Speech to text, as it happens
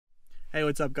Hey,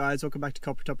 what's up guys? Welcome back to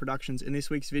COTTER Productions. In this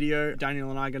week's video, Daniel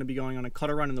and I are going to be going on a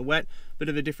cotter run in the wet. Bit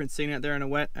of a different scene out there in the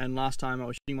wet, and last time I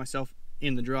was shooting myself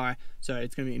in the dry, so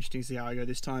it's going to be interesting to see how I go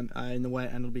this time in the wet,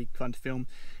 and it'll be fun to film.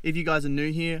 If you guys are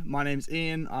new here, my name's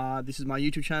Ian. This is my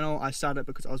YouTube channel. I started it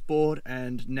because I was bored,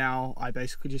 and now I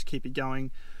basically just keep it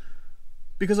going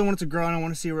because I want it to grow and I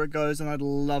want to see where it goes, and I'd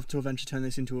love to eventually turn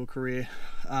this into a career.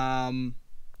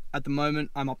 At the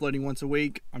moment, I'm uploading once a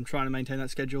week. I'm trying to maintain that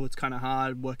schedule. It's kind of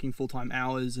hard working full-time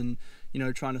hours and, you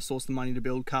know, trying to source the money to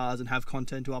build cars and have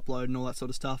content to upload and all that sort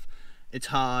of stuff. It's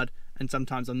hard, and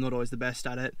sometimes I'm not always the best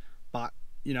at it, but,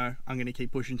 you know, I'm going to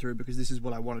keep pushing through because this is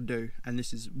what I want to do, and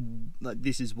this is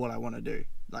what I want to do.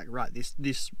 Like, right,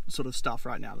 this sort of stuff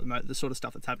right now, the sort of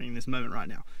stuff that's happening in this moment right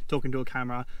now. Talking to a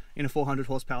camera in a 400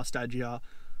 horsepower Stagia,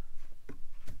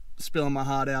 spilling my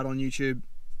heart out on YouTube.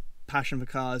 Passion for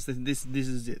cars. This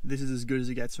is it. This is as good as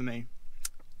it gets for me.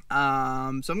 So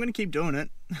I'm gonna keep doing it.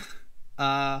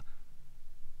 Yeah.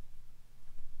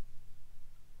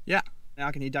 Now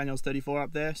I can hear Daniel's 34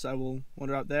 up there, so we'll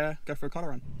wander up there, go for a cotter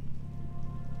run.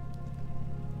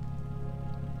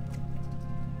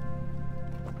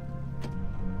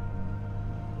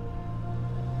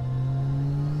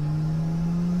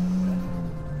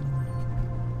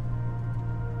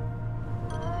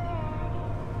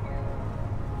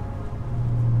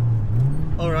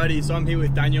 Alrighty, so I'm here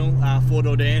with Daniel,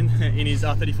 four-door Dan, in his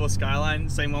R34 Skyline,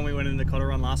 same one we went in the cotter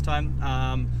run last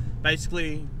time.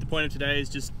 Basically, the point of today is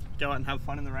just go out and have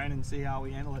fun in the rain and see how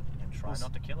we handle it. And try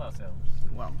not to kill ourselves.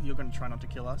 Well, you're going to try not to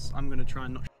kill us. I'm going to try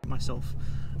and not shit myself.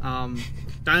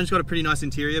 Daniel's got a pretty nice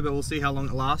interior, but we'll see how long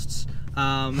it lasts.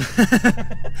 And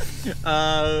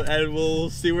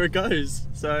we'll see where it goes.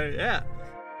 So, yeah.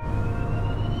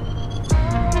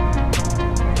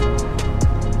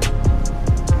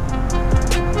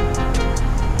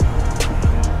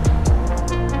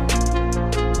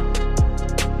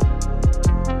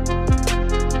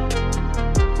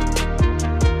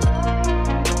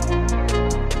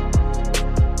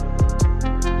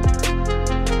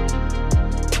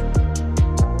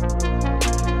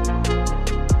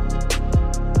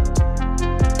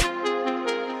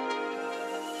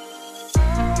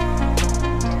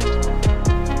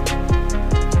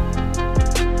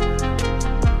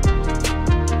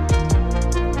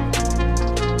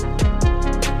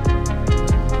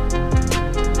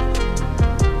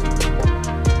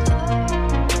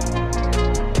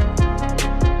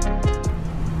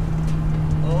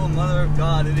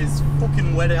 God, it is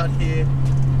fucking wet out here.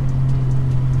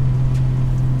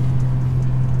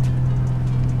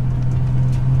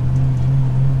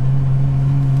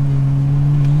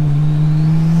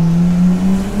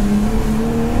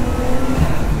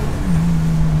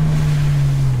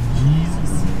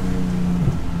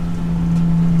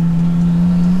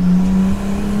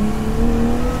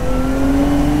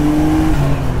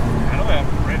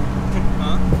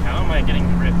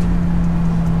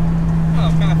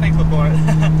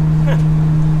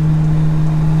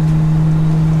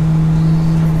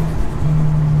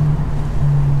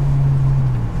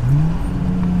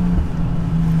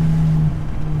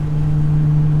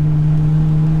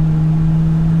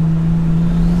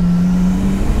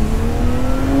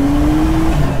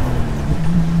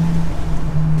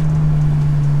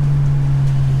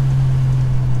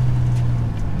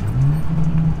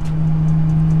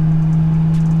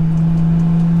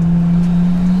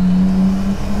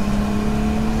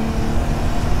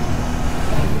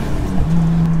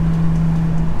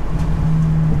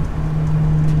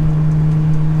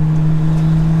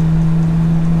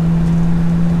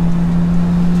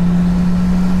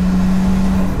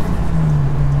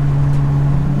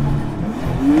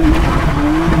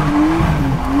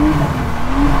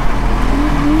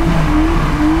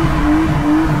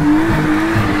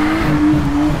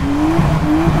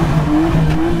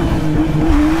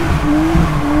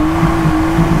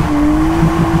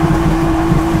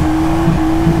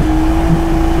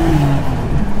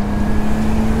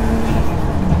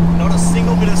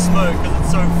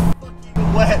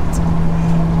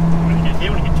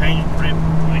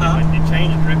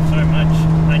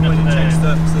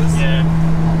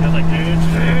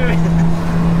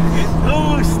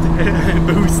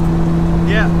 Boost.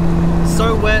 Yeah,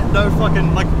 so wet, no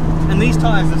fucking, like, and these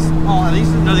tires, these are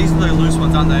the loose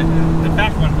ones, aren't they? The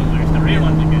back ones are loose, the rear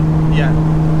ones are good. Yeah.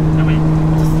 I mean,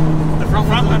 the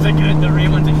front ones are good, the rear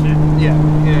ones are shit. Yeah,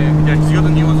 because you got the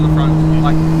new ones on the front.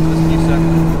 Like,